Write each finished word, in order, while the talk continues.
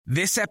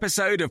This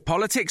episode of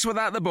Politics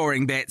Without the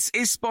Boring Bits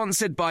is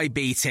sponsored by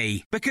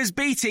BT, because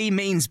BT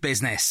means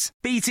business.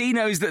 BT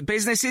knows that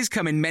businesses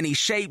come in many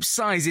shapes,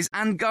 sizes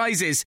and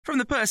guises, from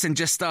the person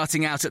just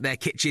starting out at their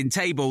kitchen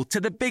table to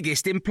the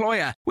biggest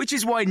employer, which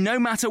is why no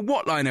matter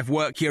what line of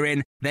work you're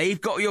in,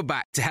 they've got your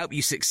back to help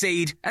you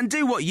succeed and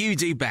do what you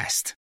do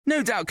best.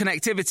 No doubt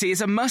connectivity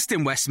is a must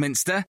in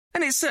Westminster,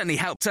 and it's certainly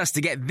helped us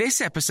to get this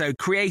episode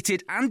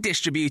created and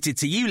distributed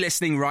to you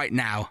listening right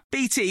now.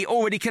 BT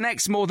already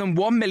connects more than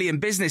 1 million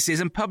businesses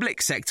and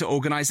public sector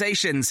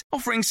organisations,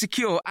 offering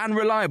secure and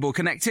reliable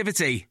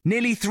connectivity.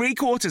 Nearly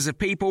 3/4 of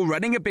people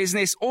running a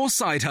business or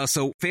side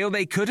hustle feel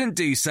they couldn't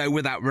do so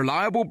without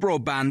reliable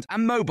broadband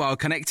and mobile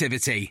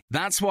connectivity.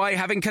 That's why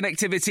having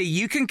connectivity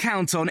you can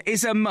count on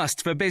is a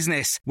must for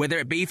business, whether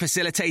it be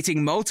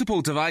facilitating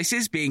multiple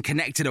devices being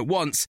connected at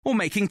once, or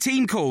making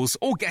team calls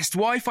or guest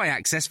Wi-Fi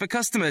access for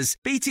customers.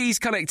 BT's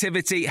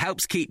connectivity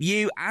helps keep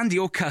you and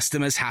your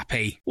customers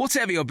happy.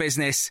 Whatever your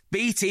business,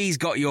 BT's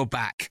got your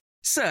back.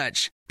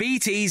 Search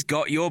BT's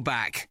got your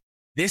back.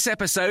 This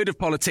episode of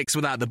Politics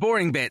Without the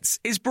Boring Bits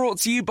is brought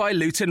to you by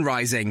Luton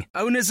Rising,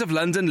 owners of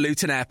London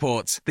Luton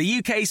Airport, the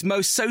UK's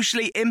most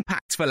socially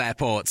impactful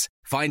airport.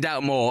 Find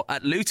out more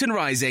at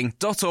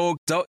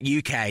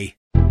lutonrising.org.uk.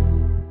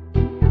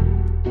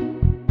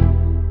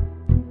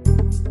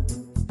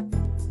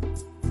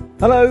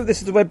 Hello, this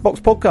is the Red Box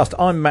Podcast.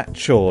 I'm Matt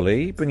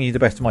Chorley, bringing you the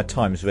best of my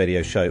Times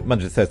radio show,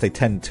 Monday to Thursday,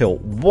 10 till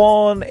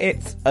 1.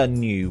 It's a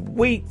new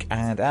week,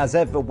 and as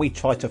ever, we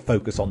try to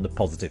focus on the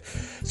positive.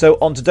 So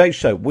on today's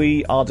show,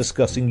 we are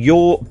discussing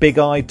your big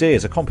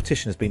ideas. A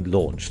competition has been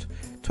launched.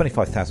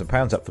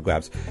 £25,000 up for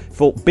grabs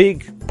for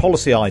big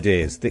policy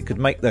ideas that could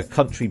make the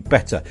country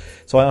better.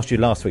 So I asked you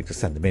last week to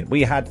send them in.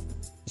 We had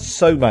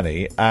so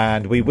many,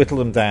 and we whittled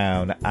them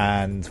down,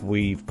 and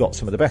we've got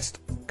some of the best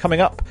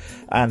coming up,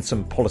 and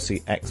some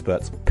policy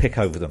experts pick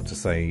over them to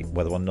say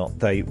whether or not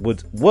they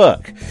would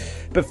work.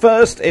 But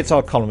first, it's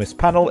our columnist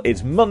panel.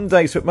 It's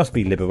Monday, so it must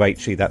be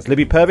Liberace. That's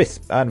Libby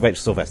Purvis and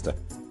Rachel Sylvester.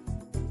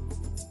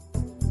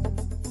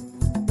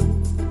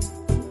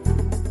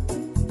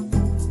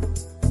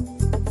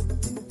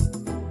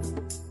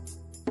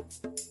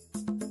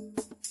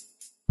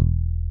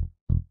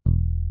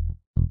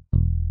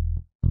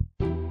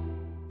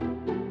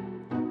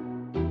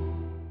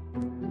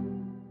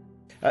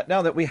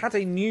 Now that we had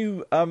a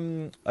new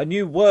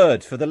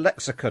word for the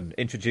lexicon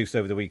introduced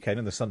over the weekend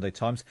in the Sunday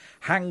Times,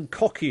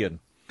 Hancockian.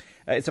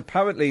 It's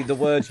apparently the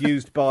word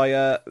used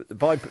by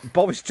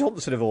Boris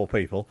Johnson, of all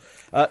people,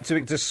 to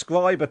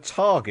describe a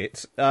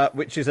target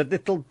which is a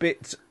little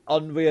bit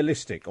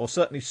unrealistic, or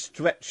certainly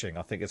stretching,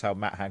 I think is how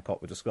Matt Hancock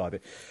would describe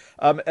it.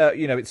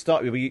 It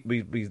started.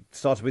 We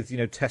started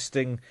with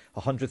testing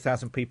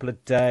 100,000 people a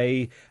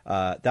day.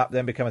 That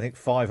then became, I think,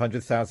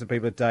 500,000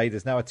 people a day.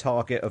 There's now a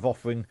target of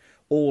offering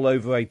all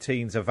over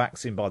 18s a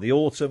vaccine by the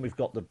autumn. We've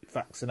got the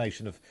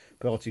vaccination of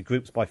priority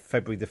groups by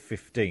February the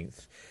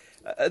 15th.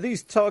 Are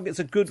these targets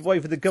a good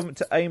way for the government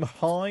to aim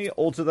high,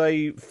 or do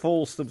they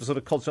force them to sort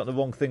of concentrate on the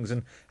wrong things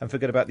and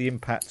forget about the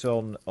impact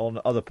on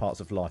other parts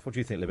of life? What do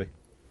you think, Libby?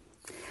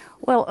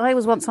 Well, I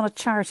was once on a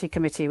charity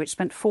committee which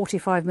spent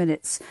 45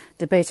 minutes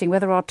debating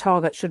whether our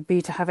target should be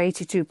to have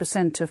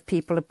 82% of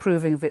people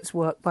approving of its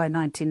work by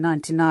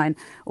 1999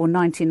 or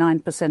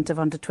 99% of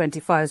under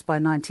 25s by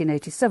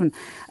 1987.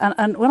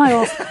 And when I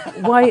asked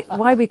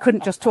why we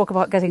couldn't just talk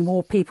about getting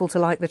more people to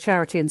like the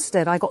charity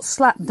instead, I got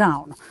slapped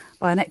down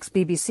by an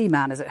ex-BBC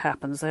man, as it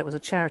happens, it was a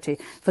charity,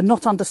 for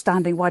not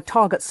understanding why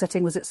target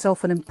setting was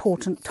itself an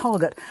important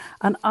target.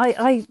 And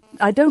I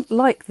don't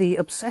like the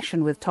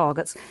obsession with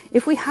targets.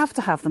 If we have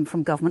to have them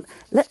from government,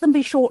 let them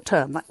be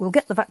short-term. We'll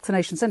get the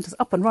vaccination centres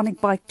up and running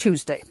by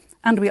Tuesday,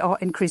 and we are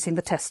increasing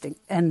the testing,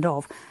 end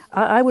of.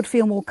 I would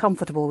feel more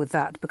comfortable with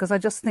that, because I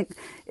just think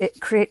it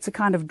creates a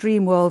kind of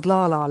dream world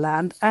la-la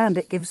land, and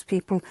it gives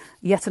people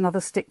yet another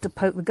stick to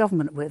poke the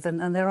government with,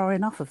 and there are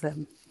enough of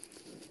them.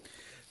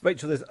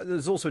 Rachel,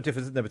 there's also a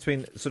difference, isn't there,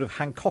 between sort of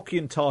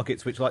Hancockian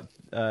targets, which, like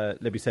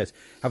Libby says,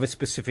 have a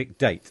specific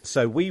date.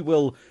 So we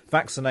will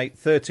vaccinate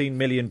 13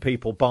 million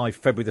people by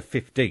February the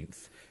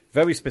 15th.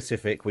 Very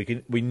specific.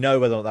 We know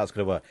whether or not that's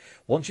going to work.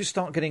 Once you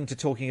start getting to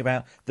talking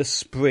about the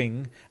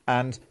spring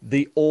and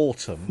the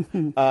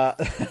autumn,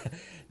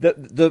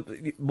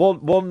 the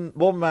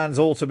one man's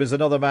autumn is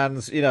another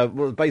man's,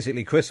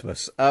 basically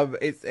Christmas.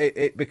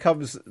 It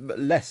becomes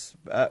less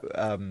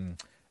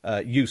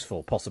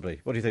useful,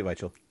 possibly. What do you think,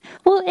 Rachel?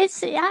 Well,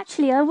 it's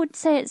actually, I would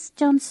say it's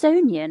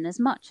Johnsonian as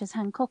much as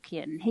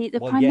Hancockian.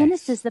 Prime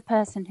Minister's the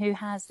person who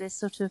has this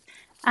sort of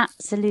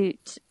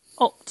absolute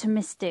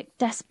optimistic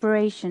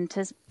desperation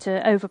to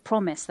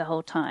overpromise the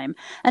whole time.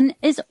 And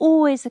it's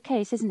always the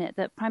case, isn't it,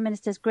 that Prime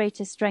Minister's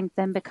greatest strength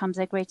then becomes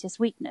their greatest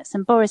weakness.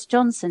 And Boris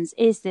Johnson's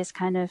is this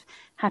kind of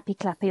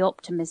happy-clappy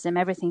optimism,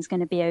 everything's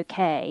going to be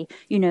okay,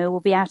 we'll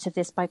be out of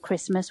this by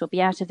Christmas, we'll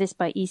be out of this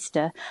by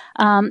Easter.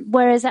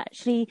 Whereas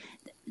actually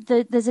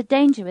there's a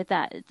danger with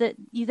that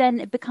you then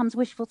it becomes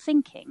wishful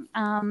thinking,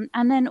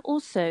 and then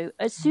also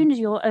as soon as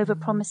you're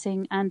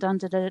over-promising and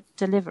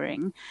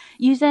under-delivering,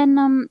 you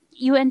then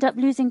you end up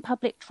losing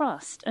public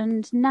trust.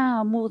 And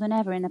now more than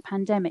ever in a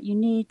pandemic, you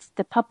need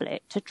the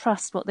public to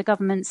trust what the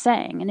government's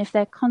saying. And if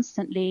they're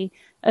constantly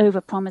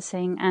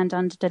over-promising and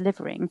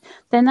under-delivering,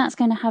 then that's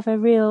going to have a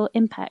real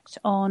impact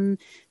on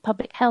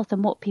public health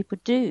and what people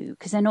do,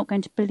 because they're not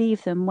going to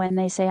believe them when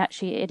they say,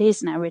 actually, it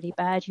is now really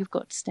bad, you've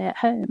got to stay at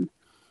home.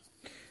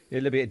 Yeah,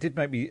 Libby, it did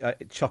make me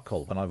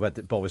chuckle when I read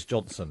that Boris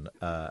Johnson,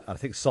 I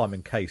think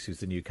Simon Case, who's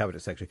the new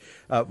cabinet secretary,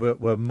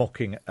 were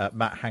mocking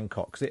Matt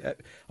Hancock.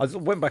 I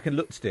went back and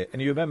looked at it,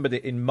 and you remember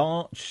that in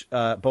March,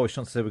 Boris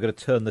Johnson said we're going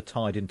to turn the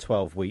tide in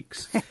 12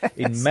 weeks. Yes.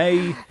 In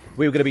May,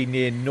 we were going to be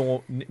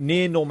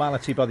near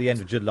normality by the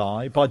end of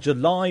July. By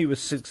July, it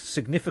was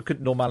significant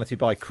normality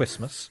by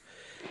Christmas.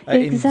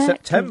 Exactly. In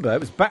September, it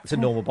was back to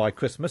normal by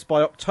Christmas.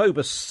 By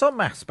October, some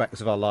aspects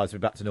of our lives will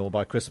be back to normal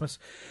by Christmas.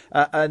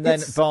 And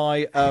then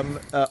by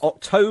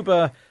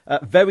October,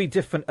 very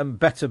different and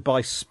better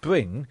by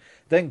spring.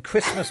 Then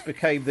Christmas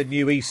became the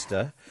new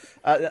Easter.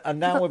 And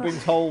now we're being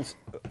told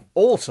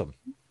autumn.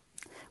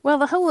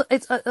 Well,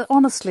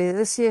 honestly,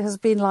 this year has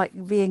been like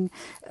being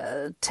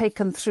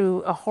taken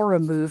through a horror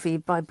movie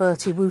by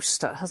Bertie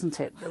Wooster, hasn't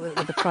it?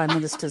 With the Prime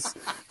Minister's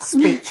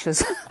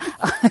speeches.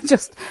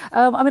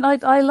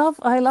 I love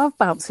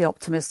bouncy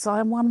optimists. I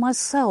am one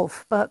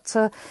myself, but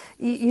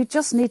you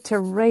just need to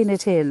rein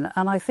it in.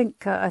 And I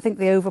think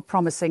the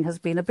over-promising has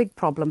been a big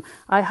problem.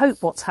 I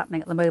hope what's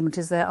happening at the moment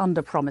is they're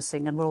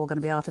under-promising, and we're all going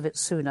to be out of it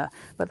sooner.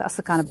 But that's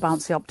the kind of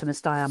bouncy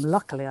optimist I am.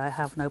 Luckily, I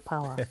have no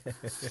power.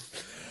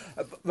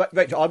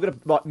 Rachel, I'm going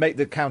to make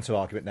the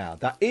counter-argument now,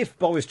 that if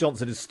Boris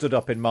Johnson had stood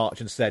up in March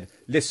and said,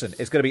 listen,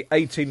 it's going to be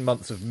 18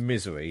 months of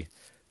misery,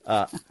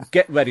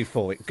 get ready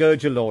for it,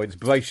 gird your loins,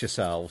 brace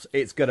yourselves,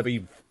 it's going to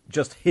be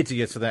just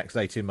hideous for the next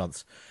 18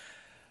 months,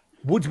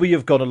 would we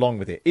have gone along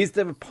with it? Is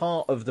there a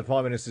part of the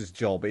Prime Minister's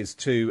job is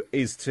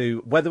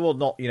to whether or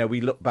not,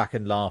 we look back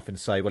and laugh and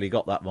say, well, he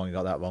got that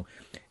wrong,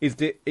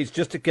 it's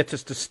just to get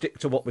us to stick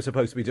to what we're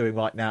supposed to be doing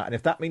right now, and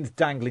if that means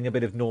dangling a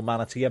bit of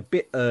normality a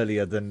bit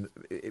earlier than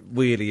it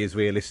really is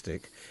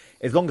realistic,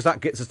 as long as that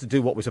gets us to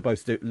do what we're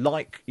supposed to do,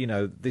 like,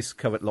 this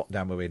current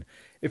lockdown we're in.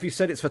 If you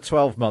said it's for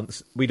 12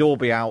 months, we'd all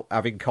be out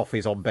having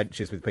coffees on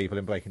benches with people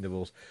and breaking the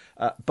rules.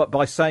 But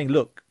by saying,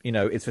 look,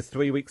 it's for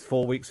 3 weeks,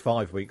 4 weeks,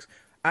 5 weeks,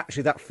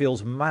 actually that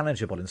feels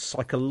manageable, and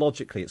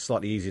psychologically it's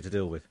slightly easier to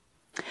deal with.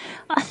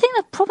 I think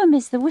the problem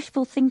is the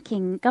wishful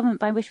thinking, government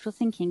by wishful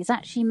thinking, is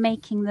actually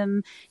making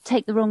them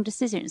take the wrong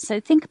decisions.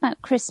 So think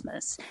about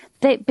Christmas.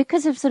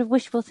 Because of sort of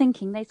wishful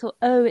thinking, they thought,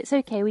 oh, it's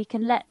okay, we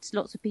can let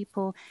lots of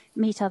people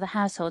meet other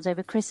households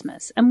over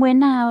Christmas. And we're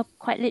now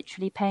quite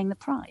literally paying the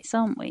price,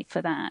 aren't we,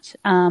 for that?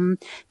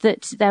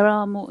 That there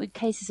are more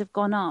cases have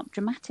gone up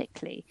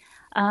dramatically.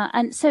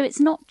 And so it's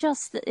not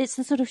just that, it's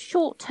the sort of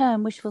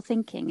short-term wishful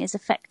thinking is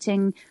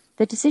affecting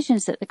the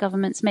decisions that the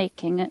government's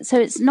making. So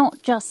it's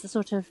not just the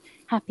sort of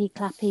happy,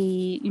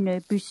 clappy,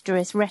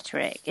 boosterous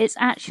rhetoric. It's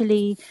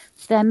actually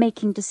they're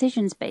making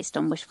decisions based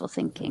on wishful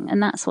thinking,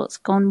 and that's what's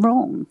gone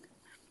wrong.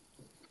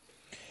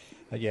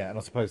 Yeah, and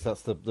I suppose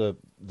that's there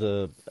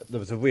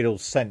was a real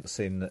sense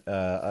in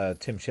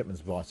Tim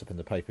Shipman's write-up in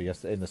the paper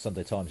yesterday, in the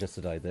Sunday Times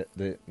yesterday,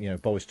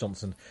 that Boris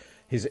Johnson,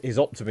 his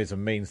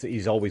optimism means that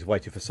he's always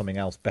waiting for something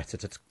else better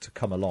to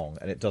come along,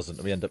 and it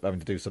doesn't. We end up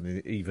having to do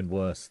something even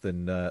worse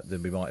than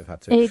we might have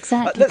had to.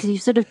 Exactly, because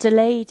you've sort of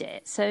delayed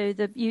it, so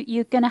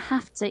you're going to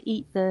have to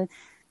eat the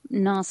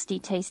nasty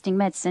tasting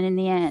medicine in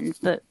the end.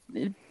 But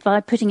by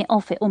putting it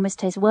off, it almost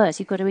tastes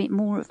worse. You've got to eat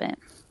more of it.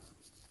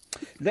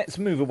 Let's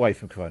move away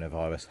from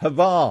coronavirus.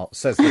 Hurrah,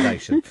 says the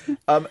nation.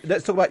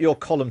 Let's talk about your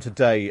column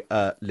today,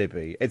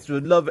 Libby. It's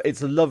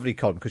a lovely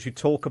column because you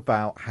talk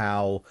about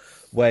how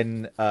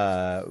when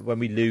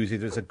we lose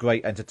either as a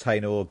great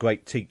entertainer or a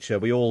great teacher,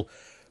 we all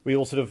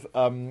sort of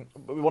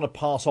we want to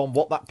pass on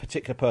what that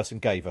particular person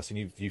gave us,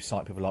 and you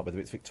cite people like whether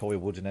it's Victoria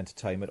Wood in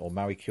entertainment or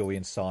Marie Curie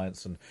in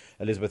science and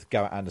Elizabeth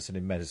Garrett Anderson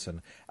in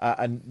medicine,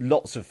 and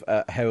lots of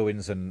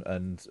heroines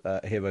and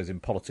heroes in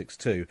politics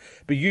too.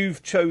 But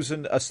you've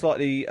chosen a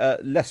slightly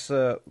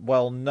lesser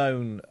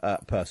well-known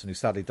person who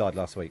sadly died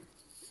last week.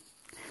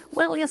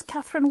 Well, yes,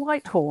 Catherine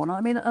Whitehorn.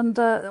 I mean, and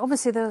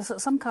obviously there's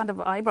some kind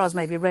of eyebrows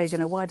maybe raised.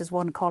 Why does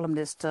one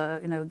columnist,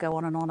 go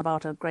on and on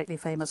about a greatly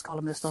famous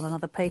columnist on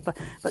another paper?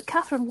 But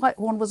Catherine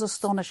Whitehorn was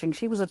astonishing.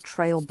 She was a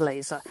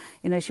trailblazer.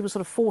 She was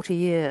sort of 40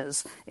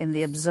 years in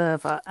the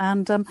Observer,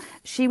 and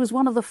she was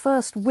one of the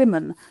first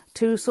women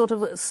to sort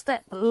of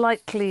step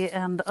lightly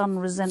and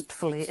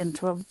unresentfully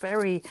into a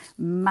very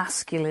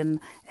masculine,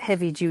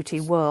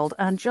 heavy-duty world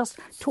and just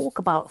talk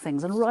about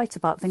things and write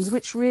about things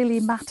which really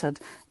mattered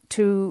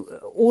to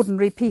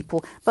ordinary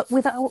people, but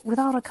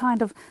without a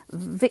kind of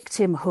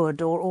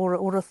victimhood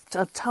or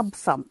a tub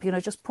thump,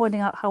 just pointing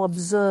out how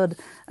absurd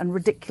and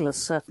ridiculous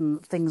certain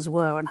things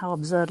were and how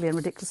absurdly and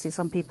ridiculously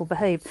some people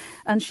behaved.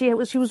 And she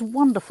was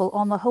wonderful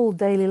on the whole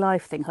daily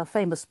life thing. Her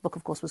famous book,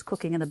 of course, was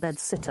Cooking in a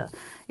Bed-Sitter,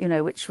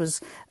 which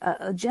was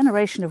a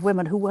generation of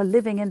women who were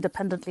living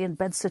independently in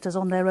bed-sitters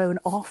on their own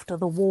after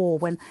the war,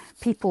 when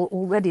people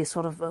already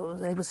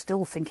they were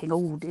still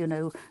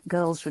thinking,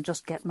 girls should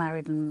just get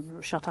married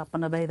and shut up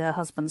and obey their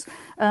husbands.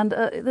 And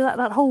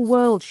that whole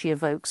world she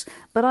evokes.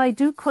 But I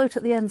do quote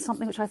at the end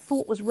something which I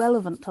thought was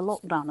relevant to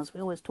lockdown, as we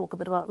always talk a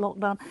bit about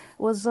lockdown,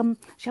 was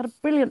she had a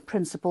brilliant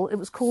principle. It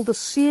was called the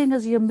seeing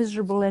as you're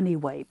miserable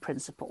anyway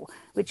principle,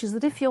 which is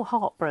that if you're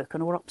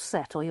heartbroken or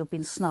upset or you've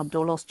been snubbed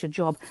or lost your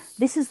job,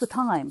 this is the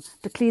time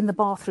to clean the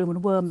bathroom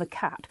and worm the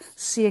cat,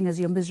 seeing as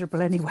you're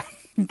miserable anyway.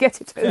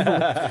 Get it over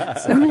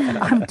with. So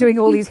I'm doing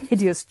all these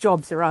hideous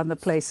jobs around the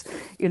place,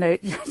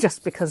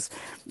 just because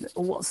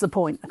what's the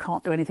point? I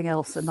can't do anything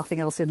else and nothing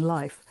else in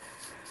life.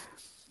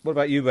 What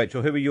about you,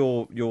 Rachel? Who are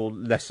your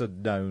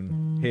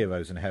lesser-known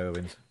heroes and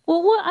heroines?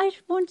 Well, what I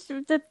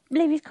wanted, the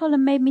Ladies'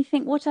 column made me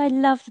think what I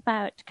loved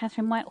about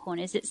Catherine Whitehorn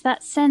is it's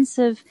that sense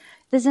of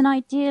there's an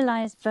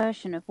idealised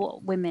version of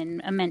what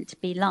women are meant to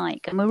be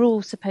like, and we're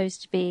all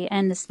supposed to be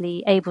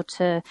endlessly able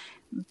to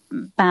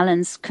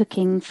balance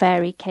cooking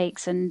fairy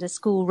cakes and a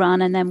school run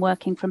and then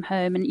working from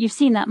home, and you've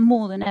seen that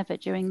more than ever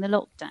during the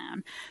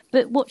lockdown.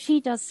 But what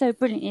she does so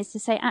brilliantly is to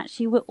say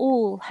actually we're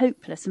all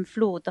hopeless and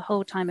flawed the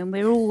whole time, and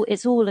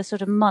it's all a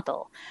sort of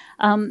muddle.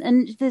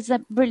 And there's a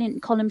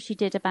brilliant column she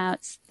did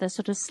about the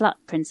sort of slut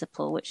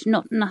principle, which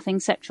nothing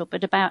sexual,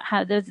 but about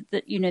how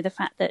the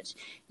fact that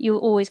you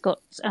always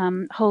got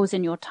holes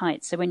in your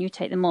tights, so when you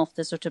take them off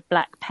there's sort of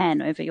black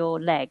pen over your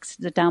legs,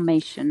 the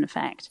Dalmatian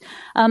effect,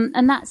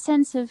 and that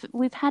sense of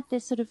we've had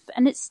this sort of,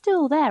 and it's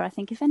still there, I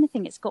think, if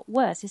anything it's got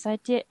worse, this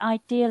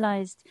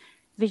idealised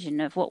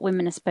vision of what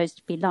women are supposed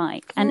to be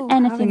like, and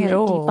anything that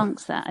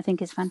debunks that I think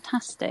is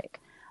fantastic.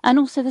 And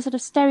also the sort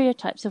of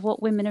stereotypes of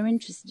what women are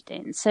interested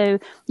in. So,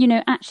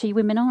 actually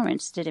women are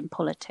interested in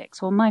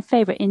politics. Well, my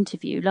favourite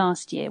interview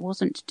last year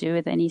wasn't to do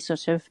with any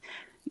sort of,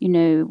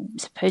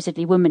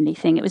 supposedly womanly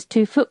thing. It was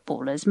two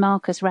footballers,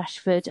 Marcus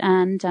Rashford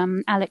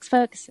and Alex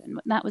Ferguson.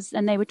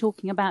 And they were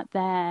talking about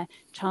their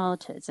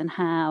childhoods and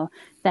how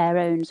their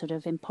own sort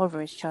of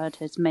impoverished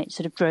childhoods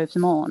sort of drove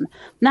them on. And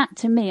that,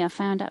 to me, I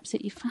found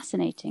absolutely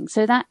fascinating.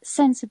 So that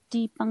sense of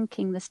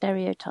debunking the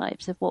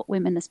stereotypes of what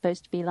women are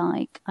supposed to be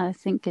like, I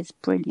think is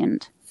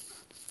brilliant.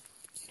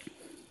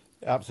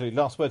 Absolutely.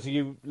 Last word to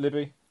you,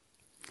 Libby.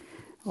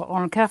 Well,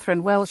 on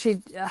Catherine, well,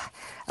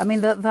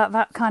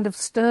 that kind of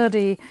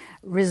sturdy,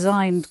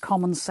 resigned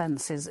common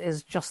sense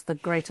is just the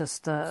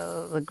greatest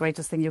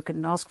thing you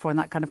can ask for in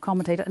that kind of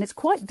commentator. And it's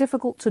quite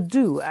difficult to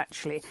do,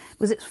 actually,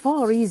 because it's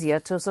far easier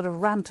to sort of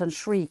rant and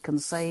shriek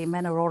and say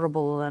men are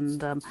horrible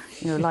and,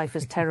 life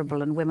is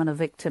terrible and women are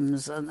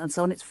victims and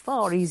so on. It's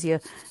far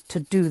easier to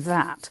do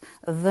that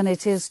than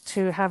it is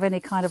to have any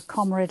kind of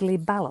comradely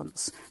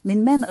balance. I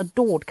mean, men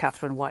adored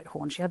Catherine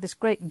Whitehorn. She had this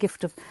great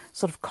gift of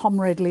sort of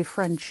comradely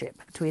friendship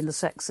between the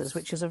sexes,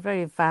 which is a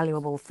very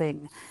valuable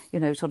thing,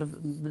 sort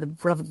of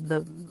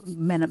the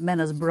men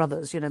as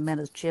brothers, men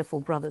as cheerful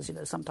brothers,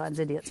 sometimes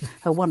idiots.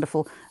 Her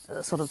wonderful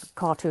sort of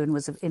cartoon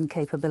was of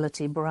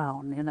Incapability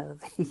Brown,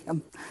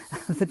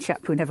 the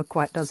chap who never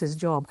quite does his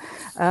job.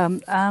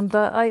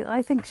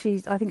 I think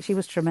she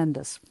was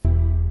tremendous.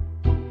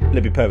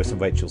 Libby Purves and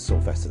Rachel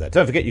Sylvester there.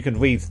 Don't forget you can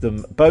read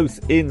them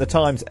both in the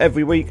Times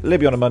every week.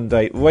 Libby on a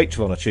Monday,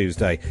 Rachel on a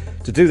Tuesday.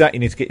 To do that, you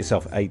need to get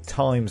yourself a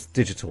Times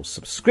digital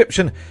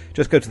subscription.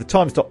 Just go to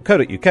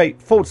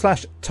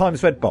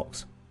thetimes.co.uk/Times Red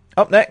Box.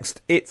 Up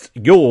next, it's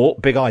your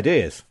big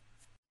ideas.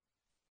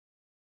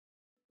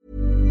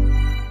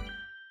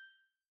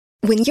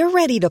 When you're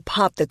ready to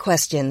pop the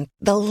question,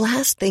 the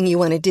last thing you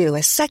want to do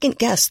is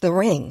second-guess the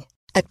ring.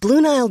 At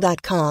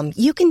BlueNile.com,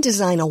 you can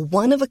design a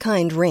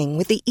one-of-a-kind ring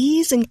with the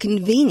ease and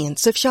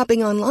convenience of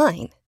shopping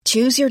online.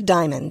 Choose your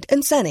diamond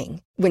and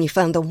setting. When you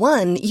find the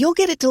one, you'll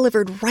get it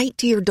delivered right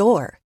to your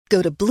door.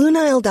 Go to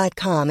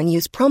BlueNile.com and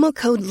use promo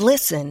code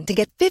LISTEN to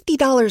get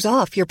 $50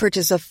 off your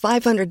purchase of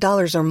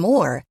 $500 or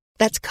more.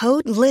 That's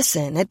code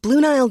LISTEN at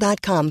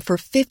BlueNile.com for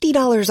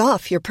 $50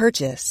 off your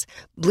purchase.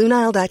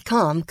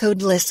 BlueNile.com,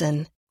 code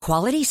LISTEN.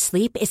 Quality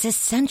sleep is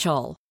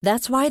essential.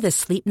 That's why the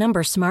Sleep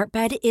Number Smart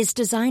Bed is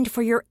designed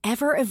for your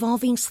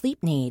ever-evolving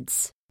sleep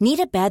needs. Need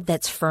a bed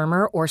that's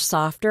firmer or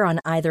softer on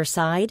either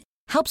side?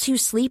 Helps you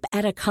sleep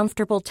at a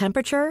comfortable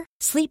temperature?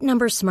 Sleep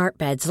Number Smart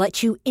Beds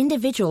let you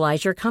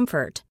individualize your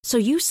comfort, so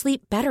you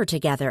sleep better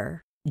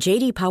together.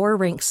 J.D. Power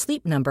ranks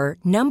Sleep Number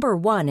number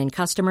 1 in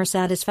customer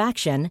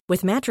satisfaction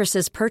with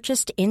mattresses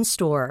purchased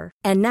in-store.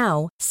 And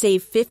now,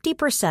 save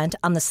 50%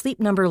 on the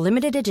Sleep Number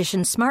Limited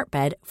Edition Smart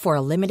Bed for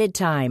a limited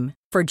time.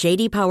 For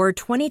J.D. Power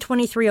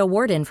 2023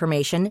 award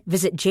information,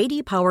 visit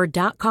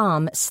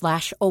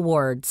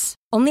jdpower.com/awards.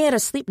 Only at a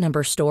Sleep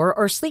Number store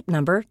or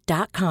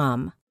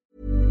sleepnumber.com.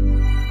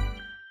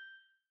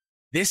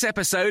 This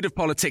episode of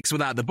Politics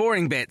Without the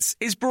Boring Bits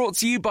is brought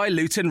to you by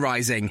Luton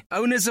Rising,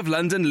 owners of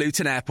London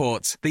Luton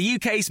Airport, the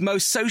UK's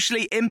most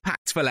socially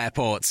impactful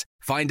airport.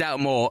 Find out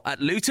more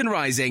at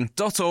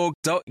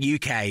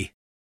lutonrising.org.uk.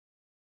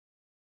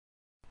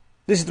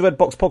 This is the Red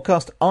Box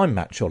Podcast. I'm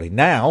Matt Chorley.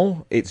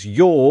 Now it's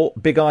your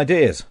big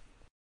ideas.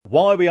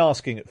 Why are we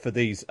asking for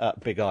these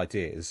big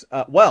ideas?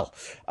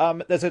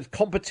 There's a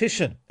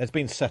competition that's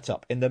been set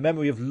up in the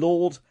memory of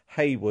Lord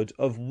Hayward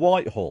of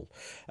Whitehall.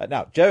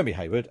 Now, Jeremy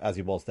Hayward, as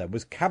he was then,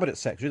 was Cabinet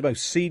Secretary, the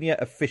most senior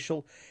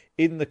official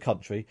in the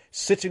country,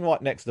 sitting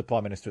right next to the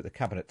Prime Minister at the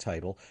Cabinet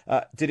table.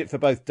 Did it for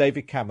both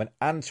David Cameron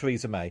and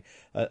Theresa May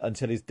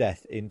until his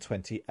death in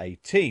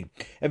 2018.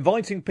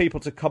 Inviting people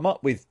to come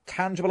up with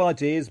tangible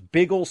ideas,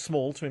 big or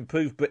small, to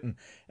improve Britain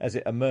as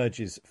it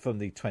emerges from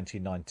the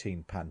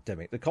 2019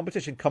 pandemic. The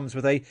competition comes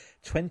with a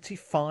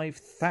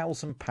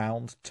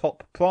 £25,000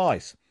 top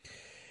prize.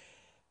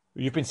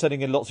 You've been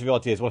sending in lots of your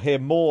ideas. We'll hear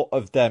more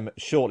of them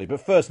shortly.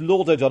 But first,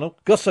 Lord O'Donnell,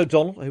 Gus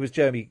O'Donnell, who was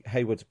Jeremy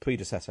Hayward's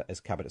predecessor as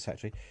Cabinet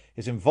Secretary,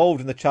 is involved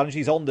in the challenge.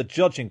 He's on the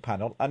judging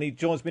panel, and he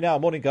joins me now.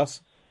 Morning,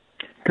 Gus.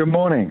 Good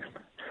morning.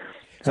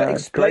 So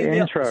explain great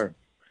intro.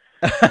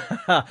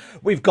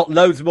 We've got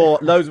loads more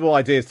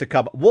ideas to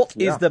come. What's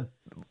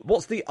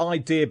the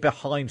idea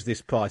behind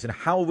this prize, and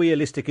how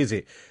realistic is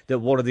it that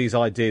one of these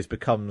ideas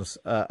becomes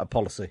a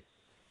policy?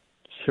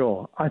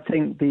 Sure. I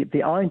think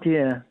the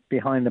idea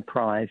behind the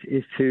prize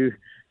is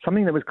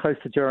something that was close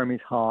to Jeremy's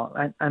heart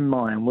and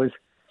mine was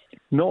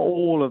not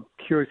all of,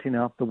 curious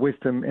enough, the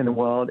wisdom in the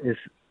world is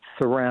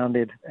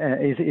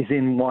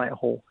in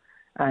Whitehall.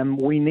 And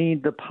we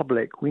need the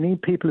public. We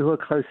need people who are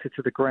closer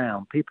to the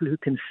ground, people who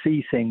can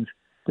see things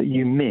that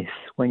you miss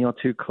when you're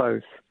too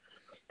close,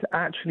 to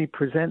actually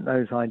present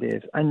those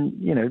ideas. And,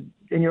 you know,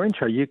 in your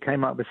intro, you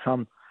came up with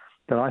some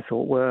that I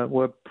thought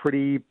were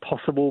pretty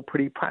possible,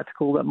 pretty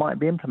practical, that might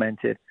be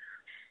implemented.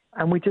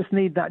 And we just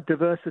need that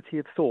diversity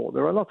of thought.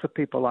 There are lots of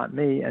people like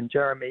me and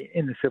Jeremy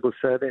in the civil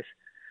service,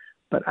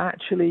 but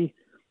actually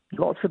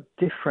lots of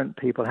different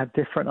people have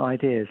different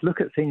ideas,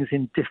 look at things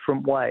in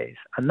different ways.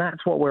 And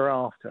that's what we're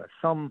after,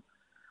 some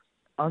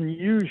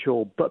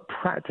unusual but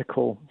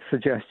practical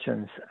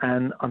suggestions.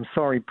 And I'm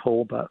sorry,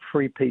 Paul, but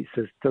free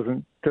pizzas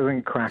doesn't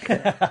crack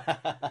it.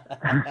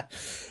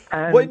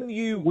 And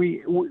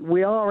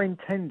we are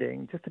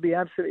intending, just to be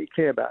absolutely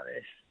clear about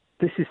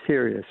this is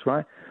serious,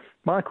 right?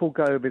 Michael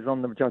Gove is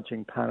on the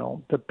judging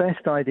panel. The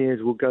best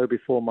ideas will go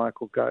before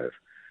Michael Gove.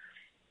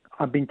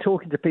 I've been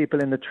talking to people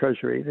in the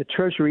Treasury. The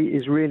Treasury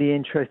is really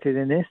interested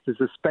in this.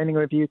 There's a spending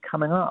review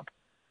coming up.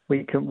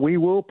 We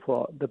will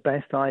put the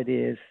best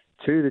ideas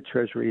to the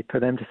Treasury for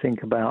them to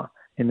think about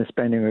in the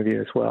spending review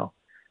as well.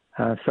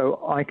 So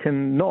I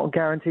can not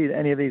guarantee that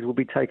any of these will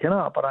be taken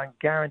up, but I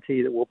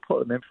guarantee that we'll put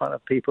them in front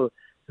of people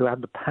who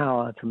have the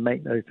power to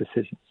make those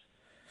decisions.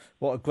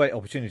 What a great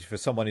opportunity for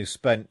someone who's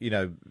spent,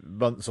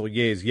 months or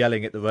years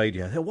yelling at the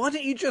radio. Why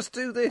don't you just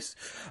do this?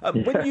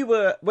 When you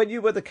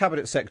were the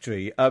Cabinet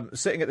Secretary,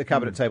 sitting at the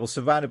Cabinet table,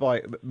 surrounded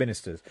by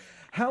ministers,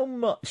 how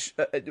much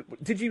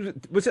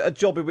was it a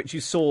job in which you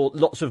saw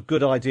lots of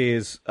good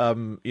ideas,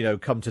 come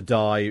to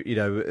die,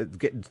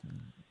 get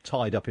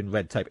tied up in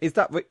red tape? Is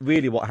that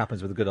really what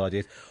happens with the good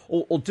ideas?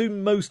 Or do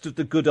most of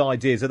the good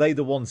ideas, are they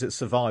the ones that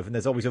survive, and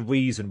there's always a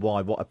reason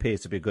why what appears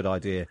to be a good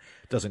idea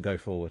doesn't go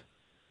forward?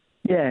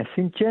 Yes,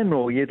 in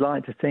general, you'd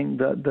like to think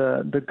that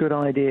the good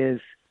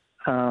ideas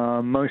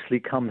mostly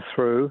come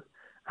through.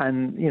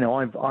 And,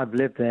 I've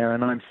lived there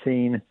and I've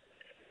seen...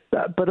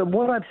 But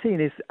what I've seen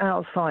is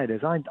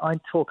outsiders. I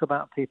talk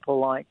about people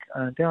like,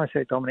 dare I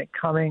say, Dominic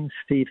Cummings,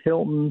 Steve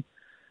Hilton,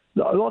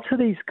 lots of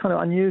these kind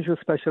of unusual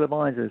special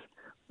advisors.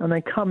 And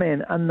they come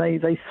in and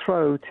they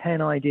throw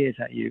 10 ideas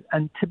at you.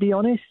 And to be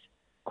honest,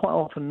 quite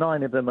often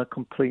 9 of them are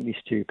completely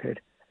stupid,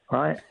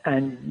 right?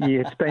 And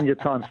you spend your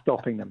time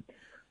stopping them.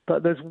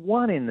 But there's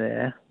one in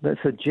there that's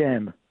a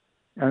gem,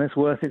 and it's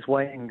worth its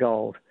weight in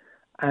gold.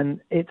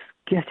 And it's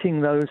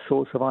getting those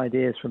sorts of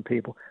ideas from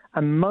people.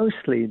 And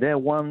mostly they're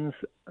ones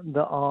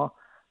that are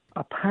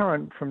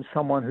apparent from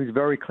someone who's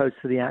very close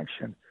to the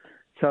action.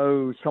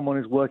 So someone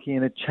who's working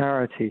in a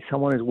charity,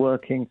 someone who's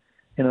working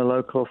in a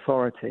local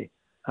authority.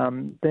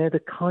 They're the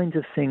kinds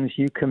of things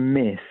you can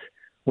miss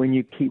when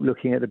you keep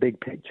looking at the big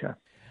picture.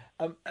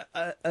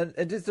 And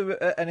is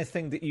there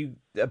anything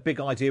a big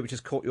idea which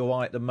has caught your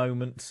eye at the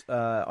moment?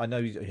 I know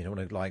you don't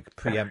want to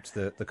preempt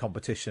the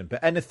competition,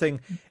 but anything,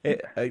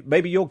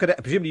 maybe you're going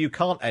to, presumably you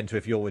can't enter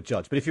if you're a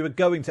judge, but if you were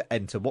going to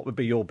enter, what would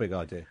be your big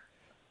idea?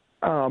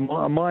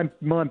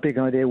 My big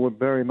idea would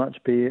very much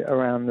be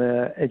around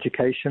the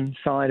education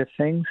side of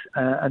things,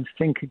 and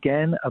think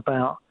again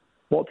about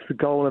what's the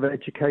goal of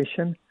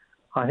education.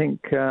 I think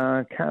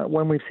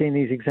when we've seen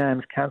these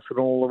exams cancelled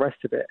and all the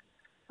rest of it,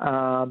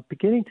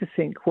 beginning to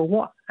think, well,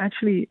 what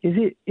actually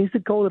is the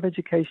goal of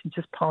education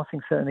just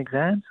passing certain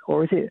exams,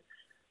 or is it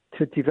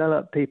to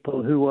develop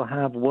people who will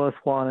have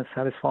worthwhile and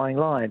satisfying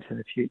lives in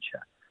the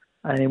future?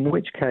 And in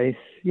which case,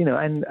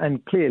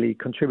 and clearly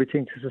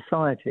contributing to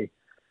society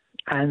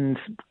and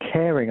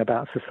caring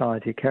about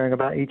society, caring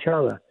about each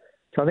other.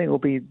 So I think it will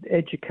be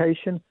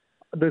education.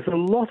 there's a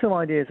lot of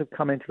ideas have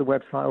come into the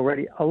website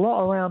already. A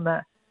lot around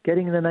that,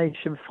 getting the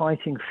nation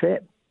fighting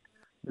fit,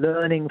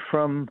 learning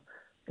from,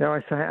 dare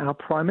I say, our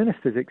Prime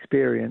Minister's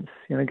experience,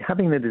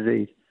 having the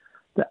disease.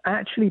 That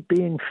actually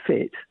being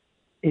fit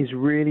is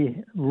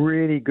really,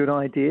 really good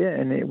idea,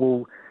 and it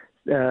will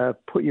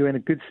put you in a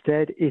good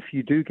stead if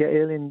you do get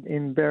ill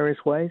in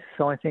various ways.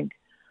 So I think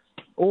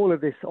all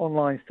of this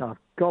online stuff,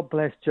 God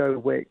bless Joe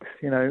Wicks.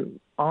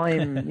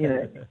 I'm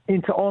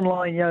into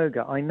online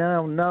yoga. I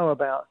now know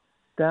about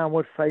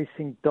downward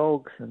facing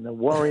dogs and the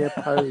warrior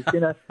pose.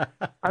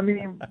 I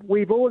mean,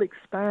 we've all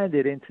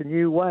expanded into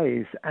new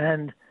ways,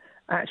 and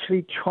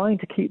actually trying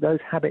to keep those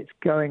habits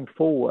going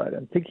forward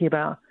and thinking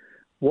about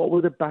what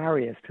were the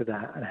barriers to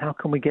that and how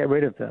can we get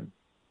rid of them.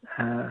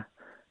 And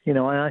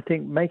I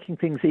think making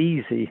it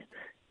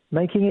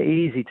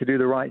easy to do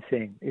the right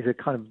thing is a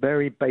kind of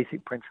very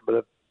basic principle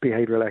of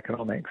behavioral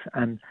economics.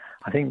 And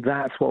I think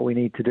that's what we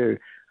need to do.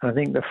 And I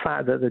think the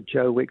fact that the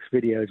Joe Wicks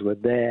videos were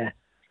there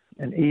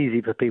and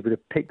easy for people to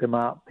pick them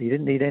up, you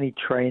didn't need any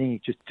training, you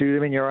just do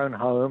them in your own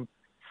home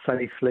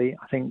safely.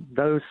 I think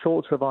those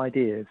sorts of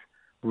ideas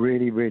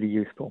really, really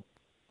useful.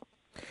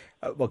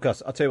 Well,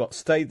 Gus, I'll tell you what,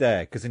 stay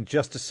there, because in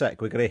just a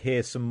sec we're going to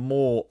hear some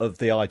more of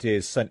the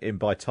ideas sent in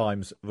by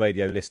Times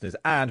Radio listeners.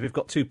 And we've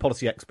got two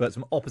policy experts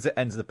from opposite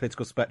ends of the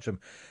political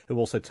spectrum who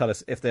also tell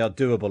us if they are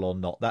doable or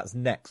not. That's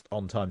next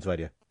on Times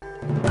Radio.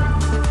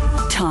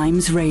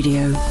 Times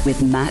Radio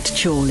with Matt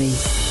Chorley.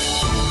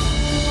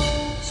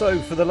 So,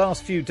 for the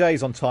last few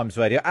days on Times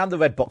Radio and the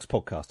Red Box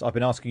podcast, I've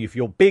been asking you for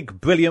your big,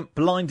 brilliant,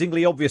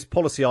 blindingly obvious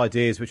policy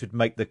ideas which would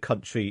make the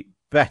country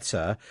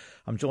better.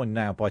 I'm joined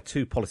now by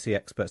two policy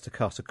experts to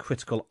cast a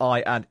critical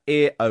eye and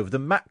ear over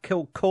them. Matt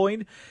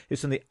Kilcoyne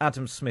is from the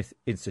Adam Smith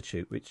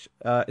Institute, which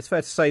it's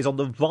fair to say is on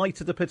the right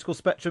of the political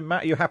spectrum.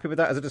 Matt, are you happy with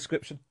that as a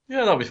description? Yeah,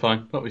 that'll be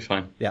fine.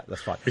 Yeah,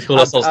 that's fine. We call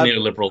ourselves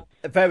neoliberal.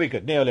 Very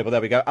good, neoliberal,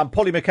 there we go. And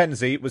Polly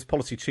Mackenzie was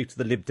policy chief to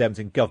the Lib Dems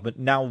in government,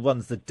 now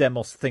runs the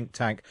Demos think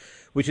tank,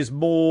 which is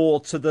more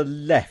to the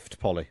left,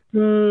 Polly.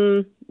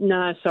 No,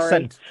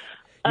 sorry.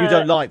 You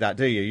don't like that,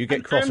 do you? You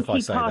get cross if I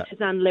say that.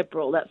 Anti-partisan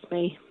liberal, that's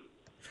me.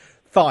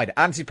 Fine,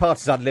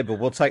 anti-partisan liberal,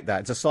 we'll take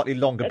that. It's a slightly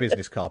longer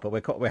business card, but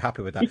we're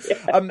happy with that.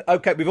 Yeah.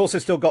 OK, we've also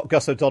still got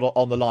Gus O'Donnell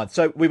on the line.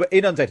 So we were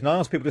inundated, and I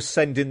asked people to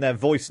send in their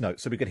voice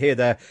notes so we could hear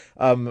them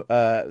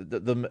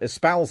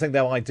espousing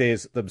their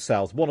ideas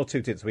themselves. One or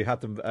two did, so we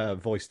had them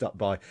voiced up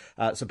by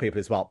some people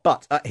as well.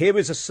 But here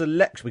is a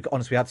selection.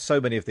 We had so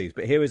many of these,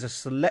 but here is a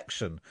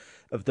selection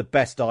of the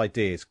best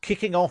ideas.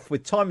 Kicking off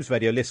with Times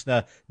Radio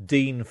listener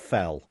Dean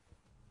Fell.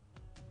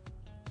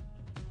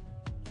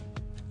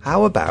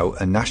 How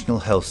about a national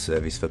health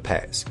service for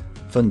pets,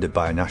 funded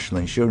by a national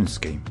insurance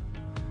scheme?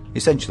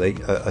 Essentially,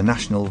 a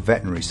national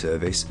veterinary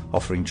service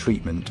offering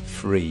treatment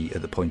free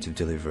at the point of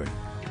delivery.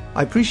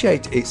 I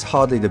appreciate it's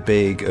hardly the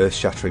big,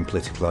 earth-shattering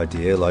political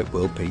idea like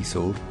world peace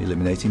or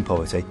eliminating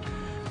poverty,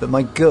 but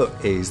my gut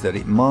is that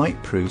it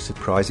might prove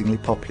surprisingly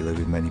popular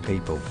with many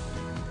people.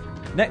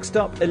 Next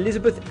up,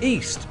 Elizabeth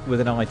East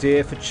with an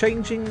idea for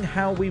changing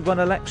how we run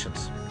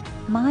elections.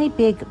 My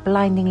big,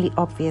 blindingly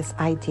obvious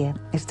idea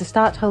is to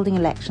start holding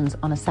elections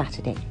on a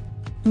Saturday,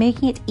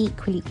 making it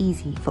equally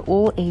easy for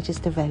all ages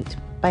to vote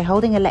by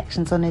holding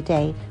elections on a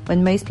day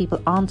when most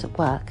people aren't at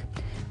work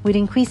would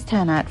increase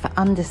turnout for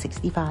under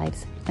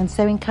 65s and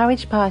so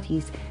encourage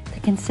parties to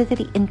consider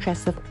the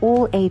interests of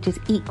all ages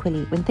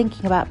equally when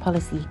thinking about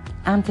policy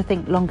and to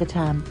think longer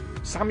term.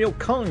 Samuel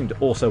Kind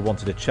also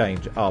wanted to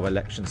change our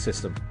election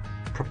system.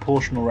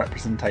 Proportional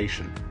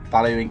representation,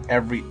 valuing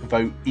every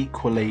vote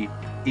equally,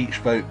 each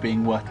vote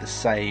being worth the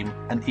same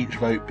and each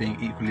vote being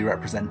equally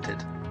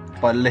represented.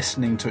 By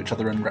listening to each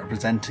other and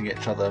representing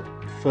each other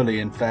fully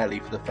and fairly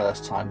for the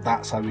first time,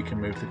 that's how we can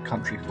move the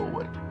country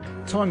forward.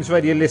 Times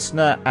Radio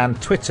listener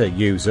and Twitter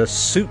user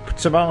Soup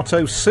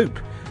Tomato Soup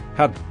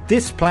had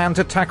this plan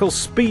to tackle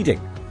speeding.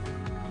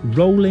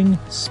 Rolling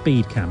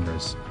speed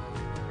cameras.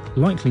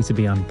 Likely to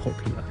be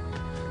unpopular.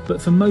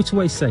 But for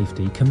motorway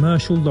safety,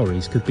 commercial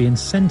lorries could be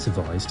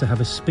incentivised to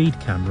have a speed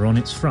camera on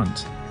its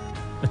front.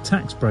 A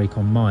tax break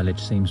on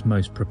mileage seems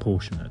most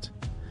proportionate,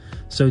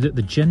 so that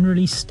the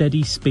generally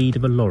steady speed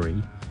of a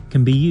lorry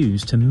can be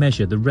used to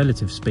measure the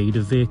relative speed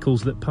of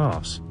vehicles that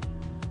pass,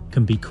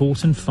 can be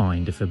caught and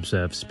fined if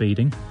observed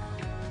speeding.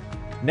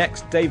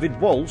 Next, David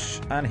Walsh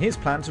and his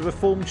plan to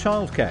reform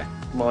childcare.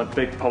 My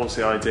big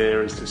policy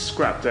idea is to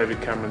scrap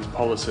David Cameron's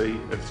policy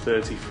of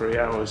 33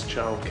 hours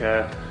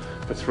childcare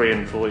for 3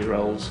 and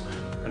 4-year-olds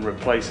and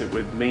replace it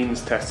with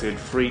means-tested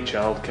free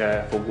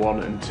childcare for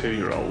 1 and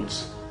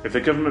 2-year-olds. If the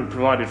government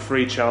provided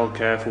free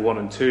childcare for 1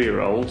 and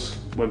 2-year-olds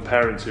when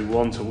parents who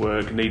want to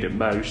work need it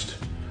most,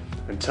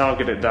 and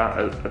targeted that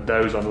at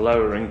those on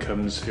lower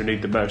incomes who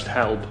need the most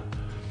help,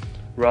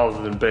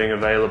 rather than being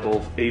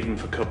available even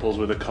for couples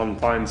with a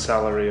confined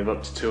salary of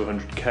up to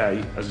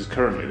 200k, as is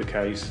currently the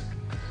case,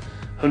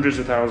 hundreds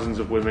of thousands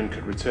of women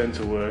could return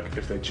to work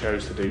if they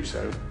chose to do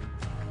so.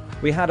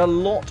 We had a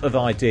lot of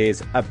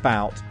ideas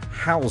about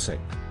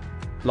housing,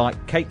 like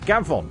Kate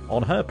Gavron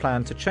on her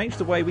plan to change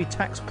the way we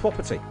tax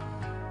property.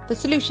 The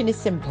solution is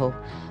simple.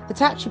 The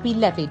tax should be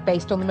levied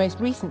based on the most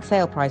recent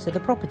sale price of the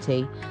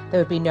property. There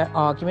would be no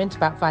argument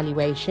about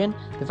valuation.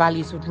 The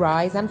values would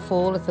rise and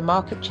fall as the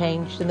market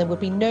changed, and there would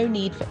be no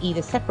need for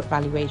either separate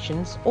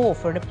valuations or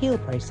for an appeal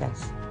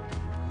process.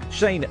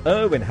 Shane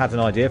Irwin had an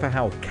idea for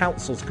how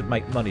councils could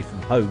make money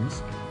from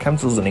homes.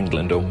 Councils in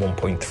England own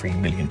 1.3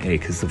 million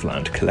acres of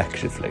land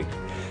collectively,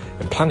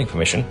 and planning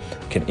permission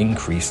can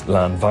increase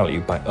land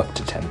value by up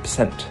to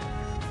 10%.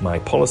 My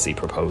policy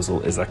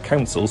proposal is that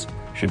councils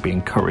should be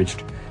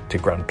encouraged to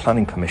grant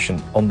planning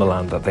permission on the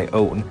land that they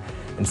own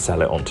and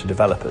sell it on to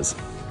developers.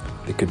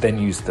 They could then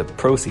use the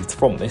proceeds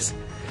from this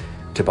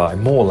to buy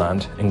more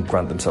land and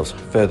grant themselves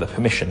further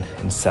permission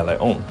and sell it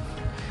on.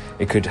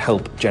 It could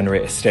help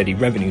generate a steady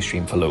revenue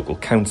stream for local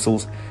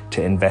councils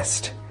to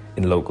invest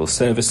in local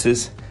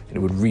services, and it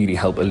would really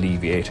help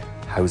alleviate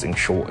housing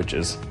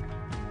shortages.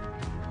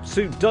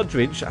 Sue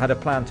Duddridge had a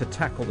plan to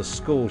tackle the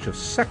scourge of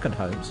second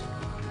homes.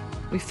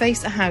 We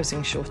face a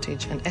housing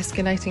shortage and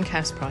escalating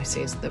house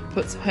prices that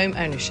puts home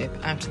ownership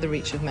out of the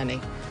reach of many,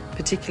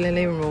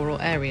 particularly in rural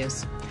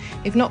areas.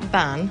 If not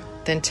ban,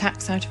 then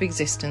tax out of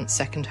existence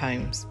second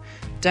homes.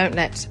 Don't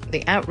let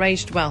the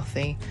outraged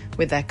wealthy,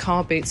 with their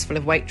car boots full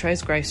of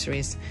Waitrose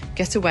groceries,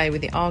 get away with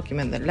the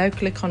argument that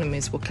local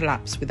economies will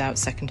collapse without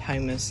second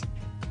homers.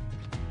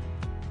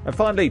 And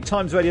finally,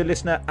 Times Radio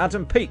listener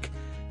Adam Peake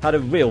had a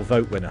real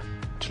vote winner.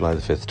 July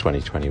the 5th,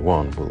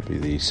 2021 will be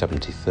the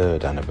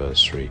 73rd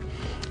anniversary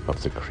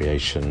of the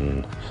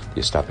creation, the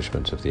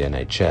establishment of the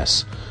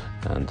NHS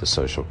and the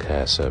social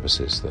care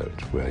services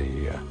that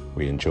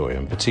we enjoy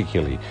and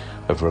particularly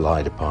have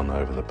relied upon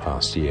over the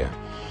past year.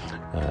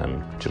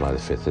 July the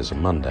 5th is a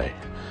Monday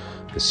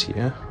this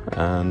year,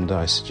 and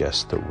I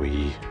suggest that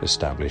we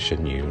establish a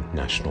new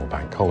national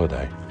bank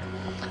holiday,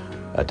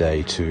 a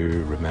day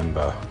to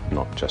remember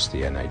not just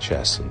the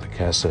NHS and the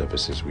care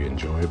services we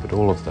enjoy, but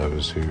all of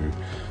those who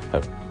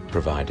have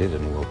provided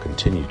and will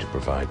continue to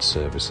provide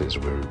services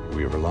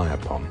we rely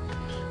upon.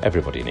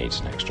 Everybody needs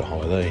an extra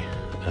holiday,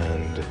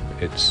 and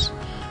it's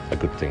a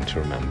good thing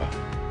to remember.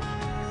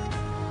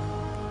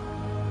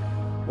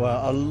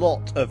 Well, a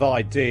lot of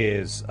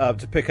ideas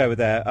to pick over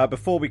there.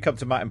 Before we come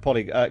to Matt and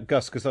Polly,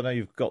 Gus, because I know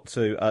you've got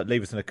to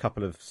leave us in a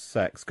couple of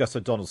secs. Gus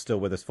O'Donnell's still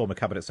with us, former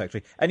Cabinet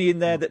Secretary. Any in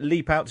there that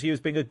leap out to you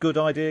as being a good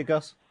idea,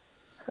 Gus?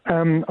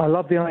 I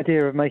love the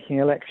idea of making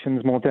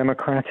elections more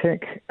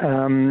democratic.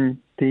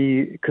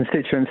 The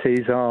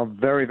constituencies are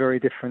very, very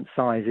different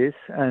sizes,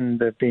 and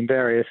there have been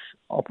various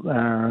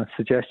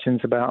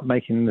suggestions about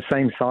making them the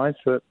same size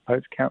so that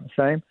votes count the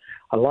same.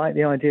 I like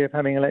the idea of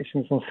having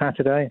elections on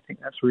Saturday. I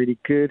think that's really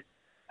good.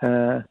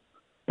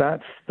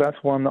 That's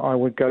one that I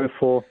would go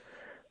for.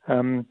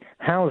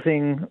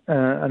 Housing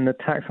and the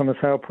tax on the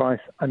sale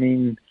price, I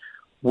mean,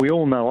 we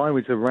all know I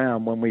was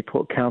around when we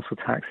put council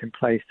tax in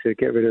place to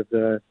get rid of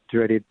the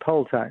dreaded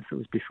poll tax that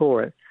was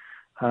before it.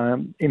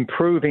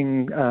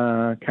 Improving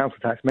council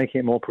tax, making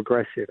it more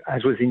progressive,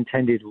 as was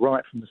intended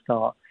right from the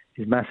start,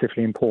 is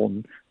massively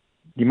important.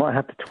 You might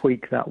have to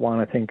tweak that one,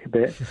 I think, a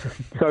bit.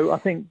 So I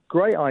think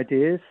great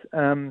ideas.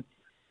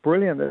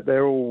 Brilliant that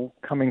they're all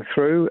coming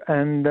through,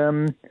 and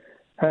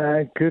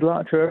good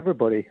luck to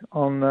everybody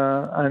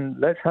and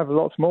let's have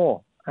lots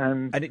more.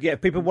 And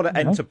if people want to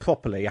enter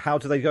properly, how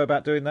do they go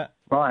about doing that?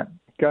 Right,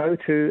 go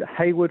to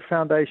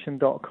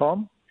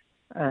haywoodfoundation.com,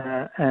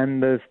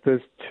 and there's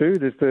two.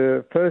 There's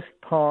the first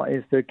part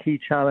is the key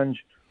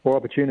challenge or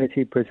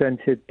opportunity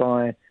presented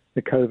by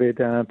the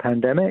COVID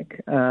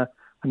pandemic, and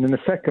then the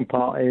second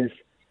part is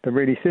the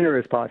really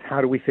serious part.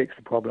 How do we fix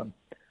the problem?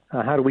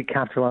 How do we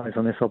capitalise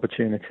on this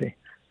opportunity?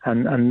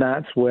 And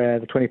that's where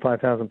the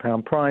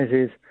 £25,000 prize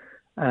is.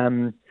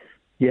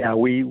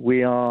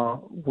 We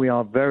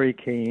are very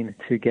keen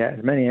to get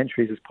as many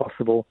entries as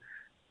possible,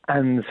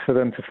 and for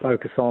them to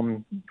focus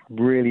on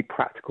really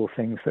practical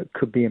things that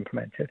could be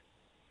implemented.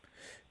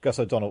 Gus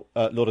O'Donnell,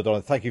 Lord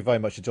O'Donnell, thank you very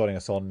much for joining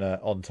us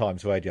on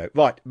Times Radio.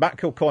 Right, Matt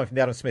Kilcoyne from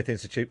the Adam Smith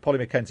Institute, Polly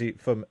Mackenzie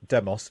from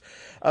Demos.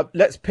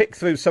 Let's pick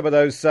through some of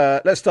those.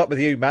 Let's start with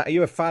you, Matt. Are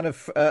you a fan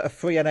of a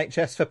free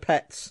NHS for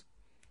pets?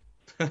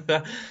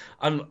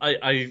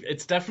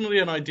 It's definitely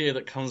an idea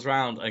that comes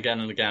around again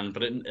and again,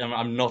 but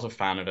I'm not a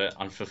fan of it,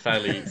 and for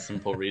fairly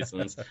simple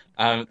reasons.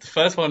 The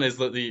first one is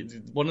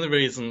that one of the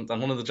reasons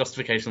and one of the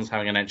justifications of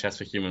having an NHS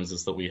for humans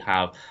is that we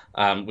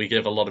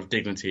give a lot of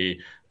dignity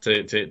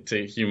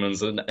to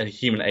humans and a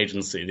human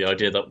agency, the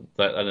idea that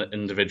an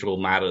individual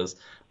matters.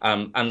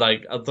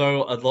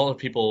 Although a lot of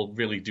people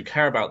really do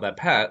care about their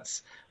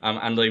pets,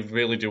 and they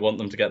really do want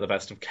them to get the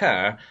best of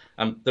care,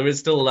 there is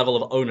still a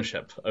level of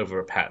ownership over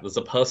a pet. There's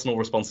a personal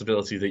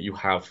responsibility that you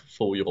have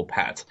for your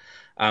pet,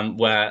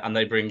 and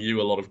they bring you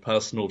a lot of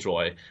personal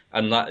joy.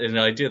 And the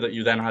idea that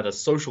you then had a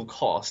social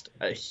cost,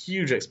 a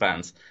huge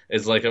expense,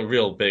 is like a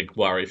real big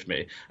worry for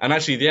me. And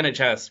actually, the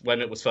NHS,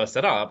 when it was first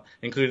set up,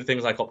 included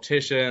things like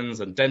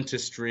opticians and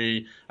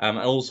dentistry, and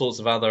all sorts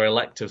of other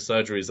elective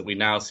surgeries that we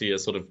now see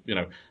as sort of,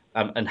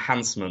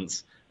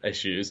 enhancements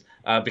issues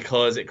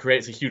because it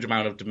creates a huge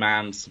amount of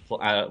demand,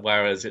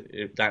 whereas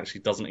it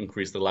actually doesn't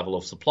increase the level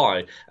of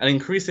supply. And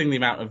increasing the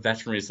amount of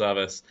veterinary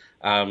service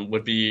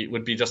would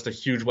be just a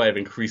huge way of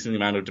increasing the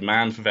amount of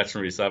demand for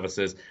veterinary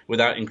services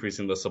without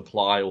increasing the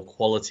supply or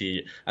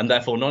quality, and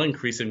therefore not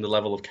increasing the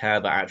level of care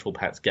that actual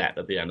pets get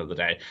at the end of the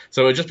day.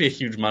 So it would just be a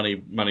huge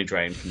money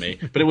drain for me.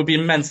 But it would be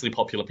immensely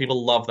popular.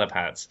 People love their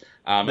pets.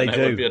 And it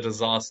would be a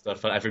disaster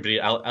for everybody,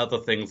 other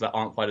things that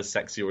aren't quite as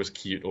sexy or as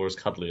cute or as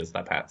cuddly as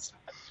their pets.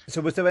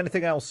 So was there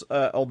anything else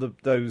on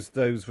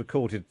those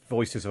recorded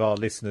voices of our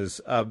listeners?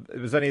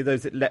 Was any of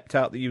those that leapt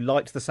out that you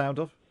liked the sound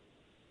of?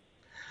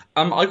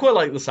 I quite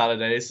like the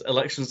Saturdays,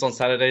 elections on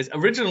Saturdays.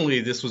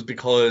 Originally, this was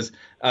because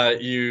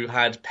you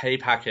had pay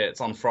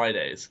packets on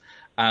Fridays.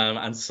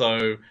 And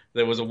so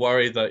there was a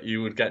worry that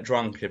you would get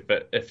drunk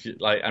if you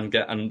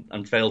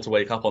and fail to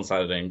wake up on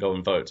Saturday and go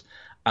and vote.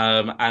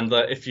 And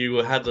that if you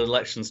had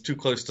elections too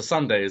close to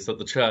Sundays, that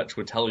the church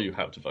would tell you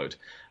how to vote.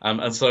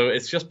 And so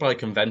it's just by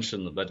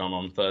convention that they're done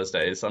on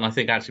Thursdays. And I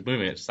think actually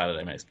moving it to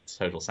Saturday makes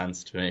total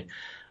sense to me.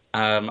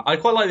 I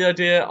quite like the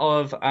idea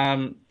of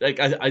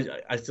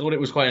I thought it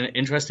was quite an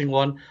interesting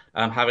one,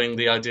 having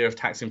the idea of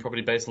taxing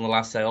property based on the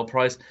last sale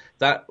price.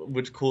 That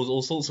would cause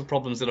all sorts of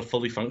problems in a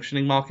fully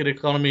functioning market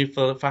economy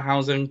for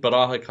housing. But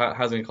our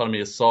housing economy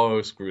is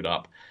so screwed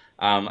up.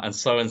 And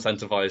so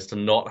incentivized to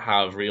not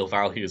have real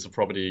values of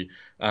property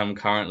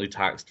currently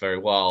taxed very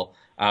well,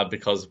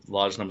 because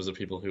large numbers of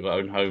people who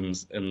own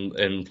homes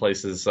in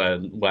places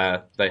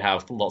where they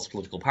have lots of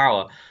political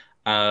power,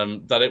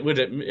 that it would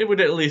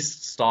at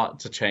least start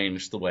to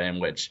change the way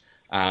in which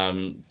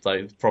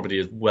property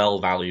is well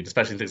valued,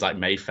 especially in things like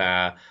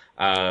Mayfair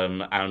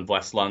and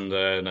West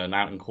London and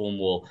out in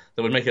Cornwall,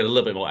 that would make it a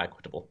little bit more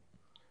equitable.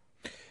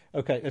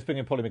 Okay, let's bring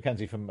in Polly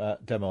Mackenzie from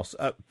Demos.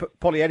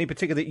 Polly, any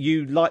particular that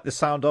you liked the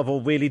sound of or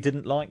really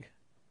didn't like?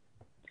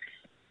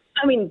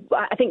 I mean,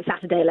 I think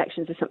Saturday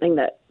elections is something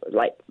that,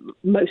 like,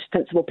 most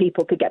sensible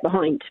people could get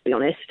behind, to be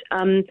honest.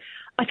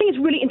 I think it's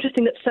really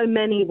interesting that so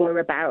many were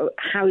about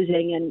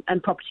housing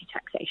and property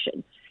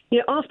taxation. You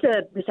know,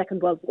 after the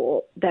Second World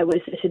War, there was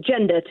this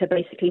agenda to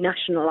basically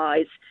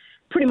nationalise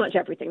pretty much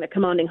everything, the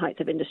commanding heights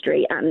of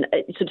industry, and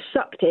it sort of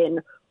sucked in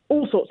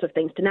all sorts of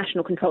things to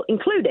national control,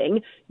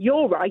 including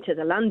your right as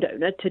a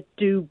landowner to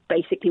do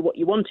basically what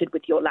you wanted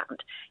with your land.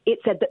 It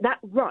said that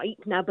right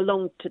now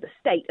belonged to the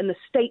state, and the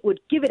state would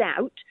give it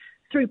out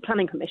through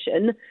planning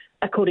permission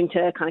according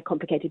to a kind of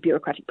complicated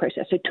bureaucratic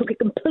process. So it took it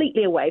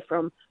completely away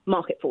from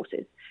market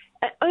forces.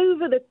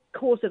 Over the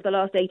course of the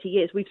last 80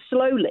 years, we've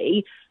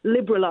slowly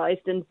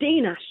liberalised and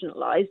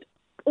denationalised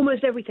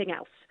almost everything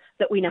else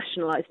that we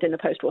nationalised in the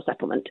post-war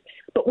settlement.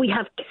 But we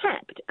have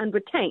kept and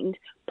retained,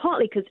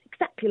 partly because,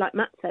 exactly like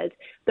Matt says,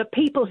 the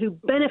people who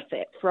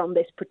benefit from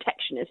this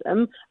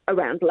protectionism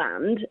around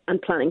land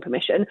and planning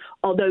permission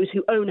are those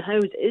who own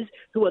houses,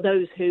 who are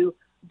those who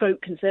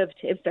vote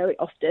Conservative very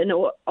often,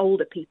 or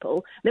older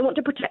people. They want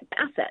to protect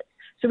assets.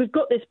 So we've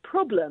got this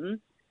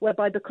problem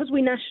whereby, because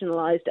we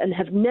nationalised and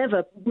have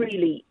never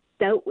really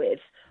dealt with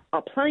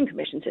our planning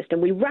permission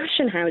system, we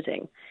ration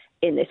housing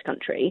in this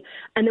country,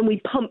 and then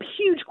we pump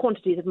huge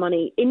quantities of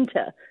money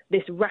into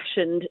this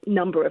rationed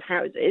number of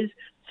houses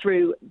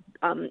through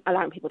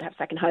allowing people to have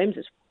second homes,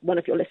 as one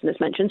of your listeners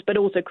mentions, but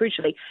also,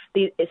 crucially,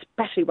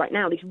 especially right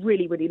now, these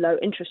really, really low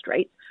interest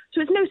rates.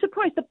 So it's no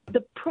surprise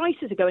the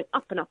prices are going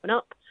up and up and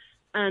up,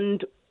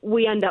 and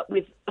we end up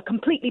with a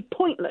completely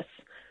pointless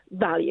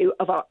value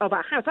of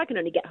our house. I can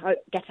only get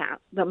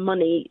out the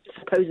money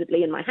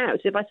supposedly in my house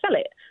if I sell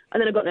it,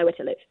 and then I've got nowhere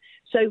to live.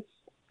 So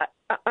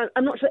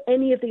I'm not sure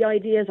any of the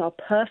ideas are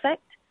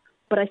perfect,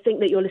 but I think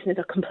that your listeners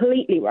are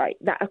completely right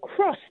that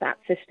across that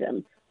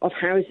system of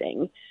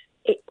housing,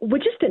 we're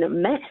just in a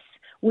mess.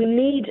 We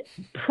need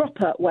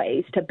proper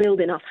ways to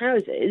build enough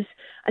houses,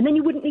 and then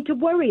you wouldn't need to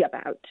worry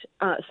about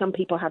some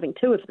people having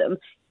two of them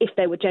if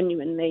they were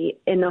genuinely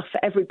enough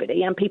for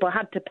everybody, and people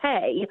had to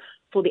pay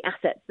for the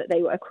assets that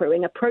they were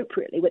accruing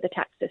appropriately with the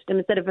tax system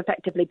instead of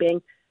effectively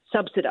being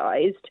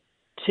subsidised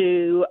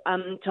to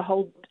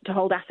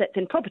hold assets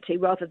in property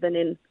rather than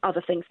in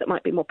other things that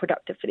might be more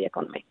productive for the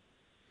economy.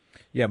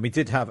 Yeah, we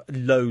did have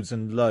loads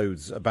and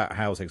loads about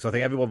housing, so I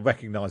think everyone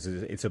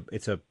recognises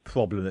it's a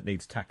problem that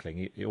needs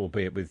tackling,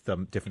 albeit with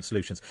different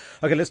solutions.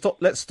 Okay,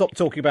 let's stop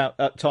talking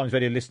about Times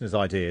Radio listeners'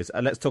 ideas,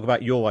 and let's talk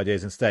about your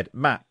ideas instead.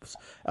 Matt,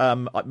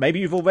 maybe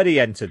you've already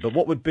entered, but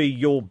what would be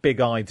your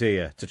big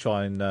idea to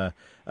try and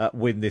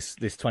win this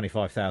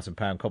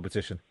 £25,000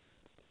 competition?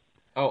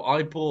 Oh,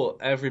 I bought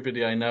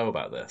everybody I know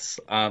about this,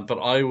 but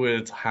I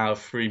would have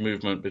free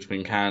movement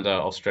between Canada,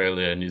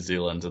 Australia, New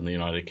Zealand, and the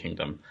United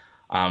Kingdom.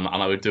 And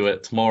I would do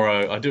it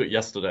tomorrow. I do it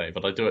yesterday,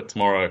 but I do it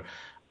tomorrow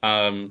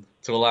to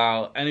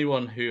allow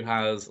anyone who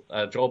has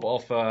a job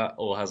offer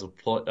or has a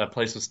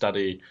place of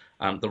study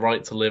the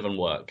right to live and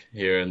work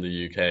here in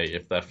the UK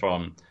if they're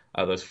from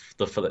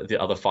the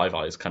other Five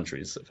Eyes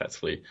countries,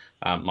 effectively,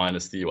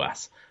 minus the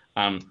US.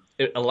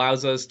 It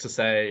allows us to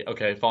say,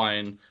 okay,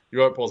 fine,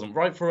 Europe wasn't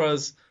right for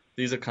us.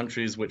 These are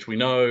countries which we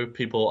know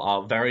people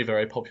are very,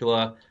 very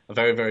popular, are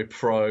very, very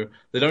pro.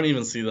 They don't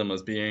even see them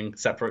as being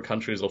separate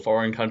countries or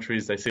foreign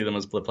countries. They see them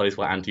as the place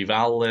where Auntie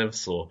Val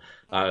lives or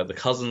the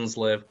cousins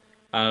live.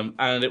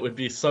 And it would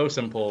be so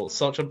simple,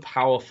 such a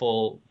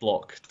powerful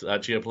bloc,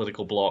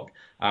 geopolitical bloc.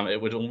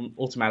 It would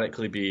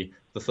automatically be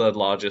the third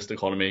largest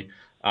economy.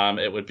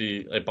 It would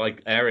be, by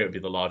area, it would be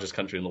the largest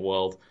country in the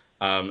world.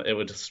 It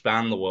would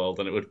span the world,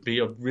 and it would be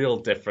a real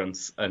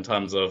difference in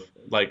terms of,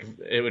 like,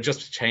 it would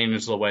just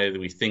change the way that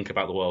we think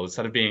about the world.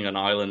 Instead of being an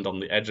island on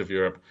the edge of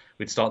Europe,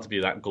 we'd start to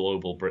be that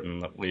global Britain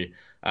that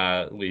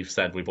we've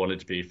said we've wanted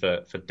to be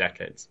for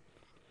decades.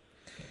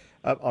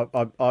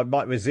 I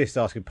might resist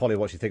asking Polly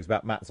what she thinks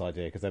about Matt's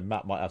idea, because then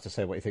Matt might have to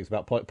say what he thinks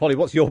about Polly. Polly,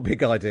 what's your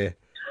big idea?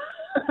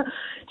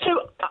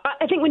 So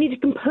I think we need to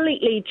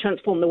completely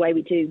transform the way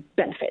we do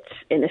benefits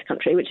in this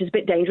country, which is a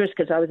bit dangerous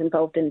because I was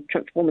involved in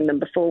transforming them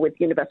before with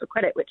Universal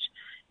Credit, which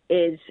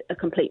is a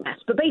complete mess.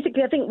 But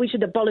basically, I think we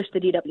should abolish the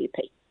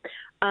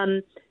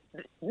DWP.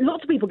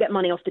 Lots of people get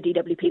money off the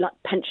DWP, like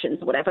pensions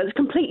or whatever. It's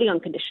completely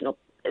unconditional.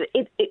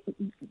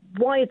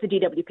 Why is the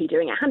DWP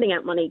doing it? Handing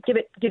out money, give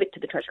it to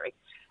the Treasury.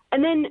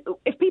 And then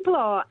if people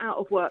are out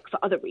of work for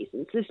other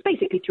reasons, there's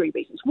basically three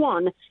reasons.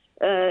 One,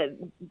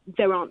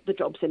 there aren't the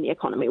jobs in the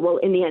economy. Well,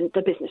 in the end,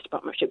 the business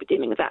department should be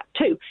dealing with that.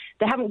 Two,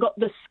 they haven't got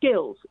the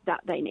skills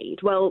that they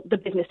need. Well, the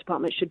business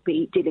department should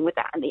be dealing with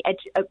that and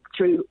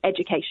through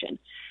education.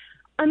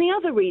 And the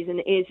other reason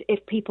is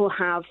if people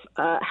have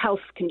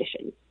health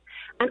conditions.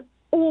 And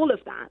all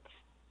of that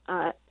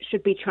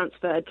should be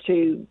transferred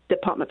to the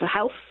Department for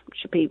Health, which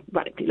should be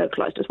radically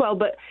localised as well,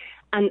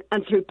 and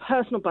through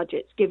personal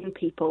budgets, giving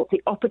people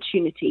the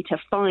opportunity to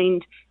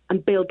find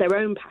and build their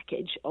own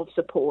package of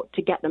support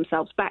to get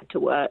themselves back to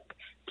work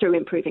through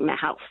improving their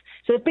health.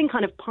 So there's been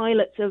kind of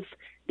pilots of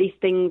these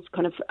things,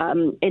 kind of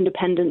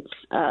independence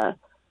and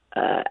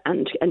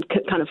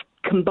kind of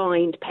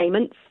combined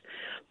payments.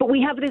 But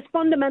we have this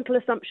fundamental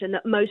assumption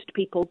that most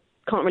people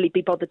can't really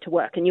be bothered to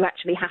work, and you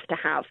actually have to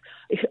have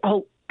a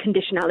whole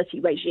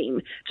conditionality regime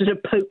to sort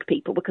of poke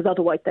people because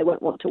otherwise they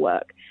won't want to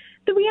work.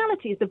 The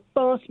reality is the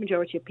vast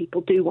majority of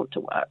people do want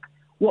to work.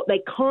 What they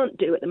can't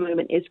do at the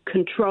moment is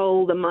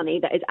control the money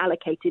that is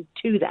allocated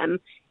to them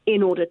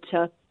in order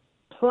to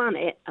plan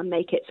it and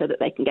make it so that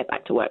they can get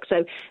back to work.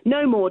 So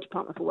no more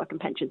Department for Work and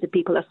Pensions. If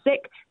people are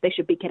sick, they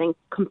should be getting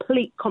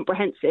complete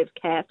comprehensive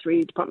care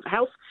through Department for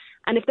Health.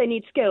 And if they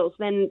need skills,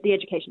 then the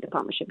Education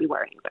Department should be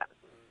worrying about it.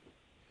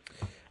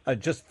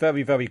 Just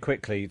very, very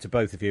quickly to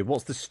both of you,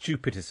 what's the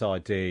stupidest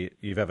idea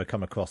you've ever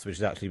come across which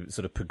has actually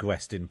sort of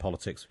progressed in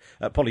politics?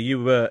 Polly,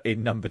 you were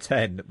in number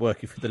 10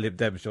 working for the Lib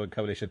Dems Joint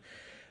Coalition.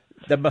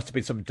 There must have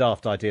been some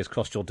daft ideas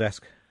crossed your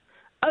desk.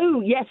 Oh,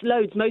 yes,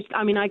 loads.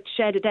 I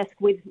shared a desk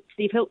with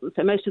Steve Hilton,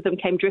 so most of them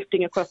came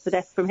drifting across the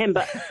desk from him.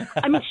 But,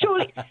 I mean,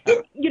 surely,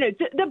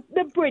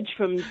 the bridge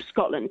from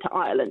Scotland to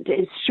Ireland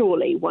is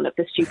surely one of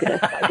the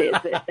stupidest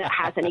ideas that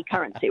has any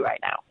currency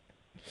right now.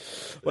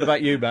 What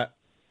about you, Matt?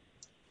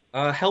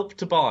 Help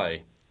to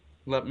Buy,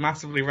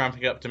 massively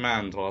ramping up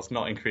demand whilst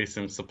not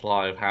increasing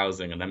supply of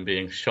housing, and then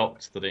being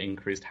shocked that it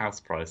increased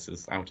house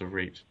prices out of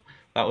reach.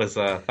 That was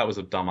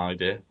a dumb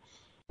idea.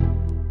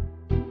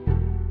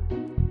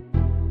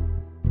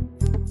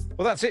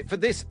 Well, that's it for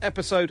this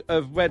episode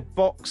of Red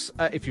Box.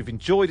 If you've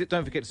enjoyed it,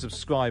 don't forget to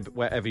subscribe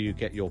wherever you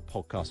get your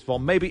podcast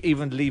from. Maybe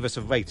even leave us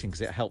a rating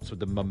because it helps with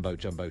the Mumbo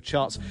Jumbo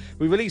charts.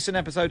 We release an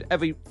episode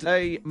every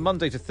day,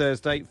 Monday to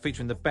Thursday,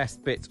 featuring the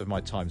best bits of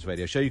my Times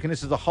Radio show. You can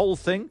listen to the whole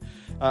thing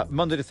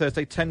Monday to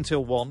Thursday, 10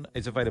 till 1.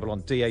 It's available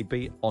on DAB,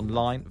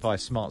 online, via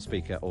smart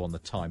speaker or on the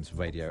Times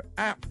Radio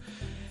app.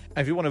 And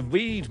if you want to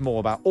read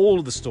more about all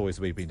of the stories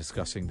we've been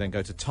discussing, then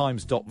go to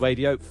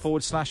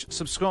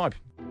times.radio/subscribe.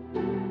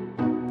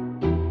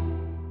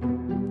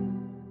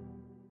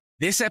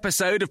 This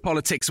episode of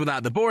Politics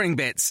Without the Boring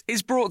Bits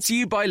is brought to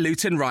you by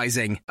Luton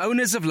Rising,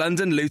 owners of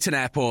London Luton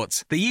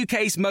Airport, the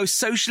UK's most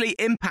socially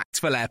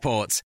impactful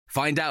airport.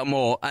 Find out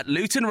more at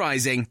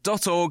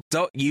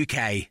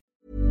lutonrising.org.uk.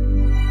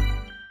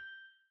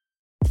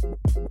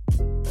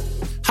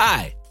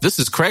 Hi, this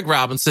is Craig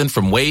Robinson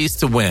from Ways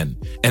to Win,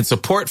 and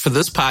support for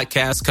this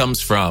podcast comes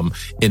from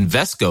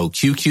Invesco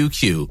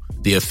QQQ,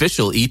 the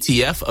official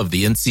ETF of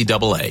the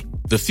NCAA.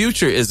 The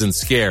future isn't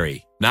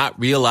scary. Not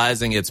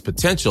realizing its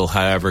potential,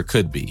 however,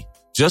 could be.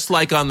 Just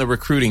like on the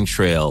recruiting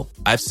trail,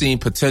 I've seen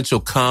potential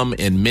come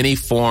in many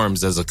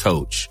forms as a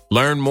coach.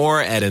 Learn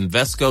more at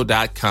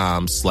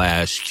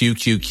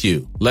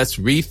Invesco.com/QQQ. Let's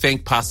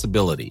rethink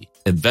possibility.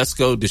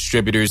 Invesco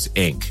Distributors,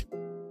 Inc.